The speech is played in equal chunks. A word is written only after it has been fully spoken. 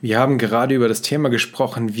Wir haben gerade über das Thema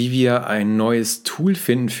gesprochen, wie wir ein neues Tool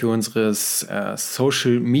finden für unseres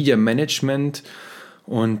Social Media Management.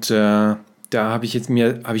 Und da habe ich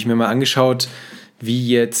mir mal angeschaut, wie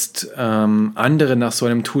jetzt andere nach so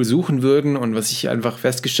einem Tool suchen würden. Und was ich einfach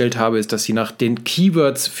festgestellt habe, ist, dass sie nach den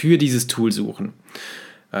Keywords für dieses Tool suchen.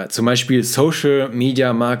 Zum Beispiel Social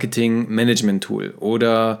Media Marketing Management Tool,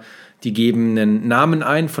 oder die geben einen Namen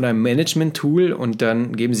ein von einem Management-Tool und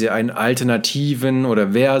dann geben sie einen Alternativen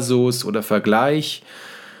oder Versus oder Vergleich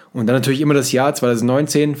und dann natürlich immer das Jahr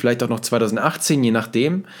 2019, vielleicht auch noch 2018, je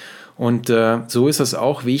nachdem. Und so ist das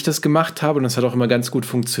auch, wie ich das gemacht habe, und das hat auch immer ganz gut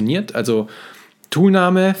funktioniert. Also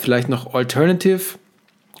Toolname, vielleicht noch Alternative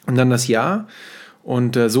und dann das Jahr.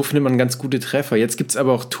 Und so findet man ganz gute Treffer. Jetzt gibt es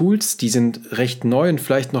aber auch Tools, die sind recht neu und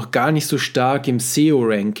vielleicht noch gar nicht so stark im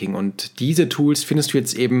SEO-Ranking. Und diese Tools findest du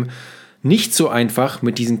jetzt eben nicht so einfach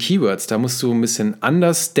mit diesen Keywords. Da musst du ein bisschen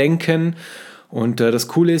anders denken. Und das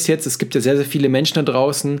Coole ist jetzt, es gibt ja sehr, sehr viele Menschen da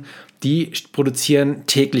draußen, die produzieren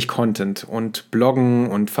täglich Content und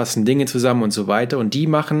bloggen und fassen Dinge zusammen und so weiter. Und die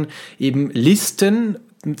machen eben Listen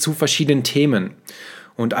zu verschiedenen Themen.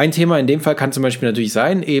 Und ein Thema in dem Fall kann zum Beispiel natürlich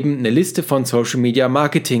sein, eben eine Liste von Social Media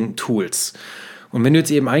Marketing Tools. Und wenn du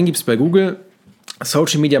jetzt eben eingibst bei Google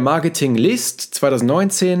Social Media Marketing List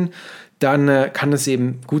 2019, dann kann es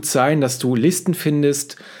eben gut sein, dass du Listen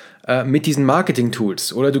findest mit diesen Marketing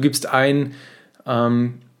Tools. Oder du gibst ein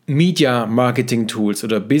Media Marketing Tools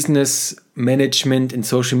oder Business Management in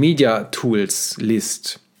Social Media Tools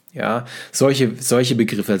List. Ja, solche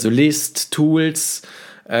Begriffe, also List, Tools,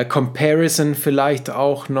 Comparison vielleicht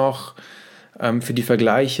auch noch für die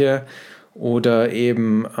Vergleiche, oder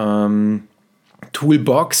eben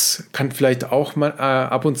Toolbox kann vielleicht auch mal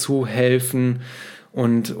ab und zu helfen.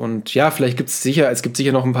 Und ja, vielleicht es gibt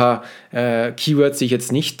sicher noch ein paar Keywords, die ich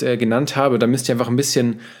jetzt nicht genannt habe. Da müsst ihr einfach ein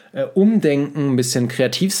bisschen umdenken, ein bisschen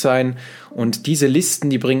kreativ sein. Und diese Listen,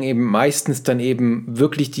 die bringen eben meistens dann eben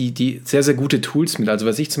wirklich die sehr, sehr gute Tools mit. Also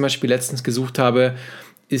was ich zum Beispiel letztens gesucht habe,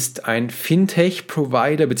 ist ein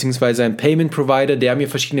Fintech-Provider bzw. ein Payment-Provider, der mir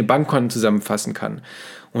verschiedene Bankkonten zusammenfassen kann.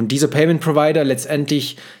 Und dieser Payment-Provider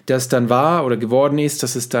letztendlich, das dann war oder geworden ist,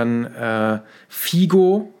 das ist dann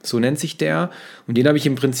Figo, so nennt sich der. Und den habe ich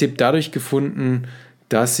im Prinzip dadurch gefunden,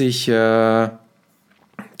 dass ich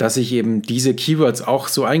eben diese Keywords auch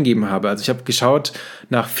so eingeben habe. Also ich habe geschaut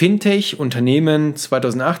nach Fintech, Unternehmen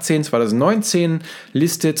 2018, 2019,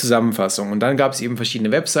 Liste, Zusammenfassung. Und dann gab es eben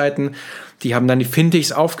verschiedene Webseiten, die haben dann die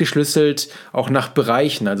Fintechs aufgeschlüsselt, auch nach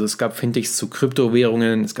Bereichen. Also es gab Fintechs zu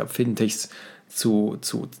Kryptowährungen, es gab Fintechs zu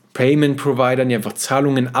Payment-Providern, die einfach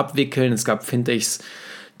Zahlungen abwickeln. Es gab Fintechs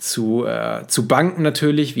zu Banken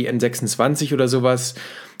natürlich, wie N26 oder sowas.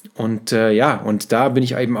 Und und da bin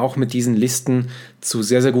ich eben auch mit diesen Listen zu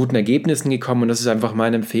sehr, sehr guten Ergebnissen gekommen. Und das ist einfach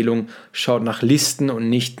meine Empfehlung. Schaut nach Listen und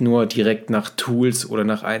nicht nur direkt nach Tools oder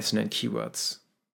nach einzelnen Keywords.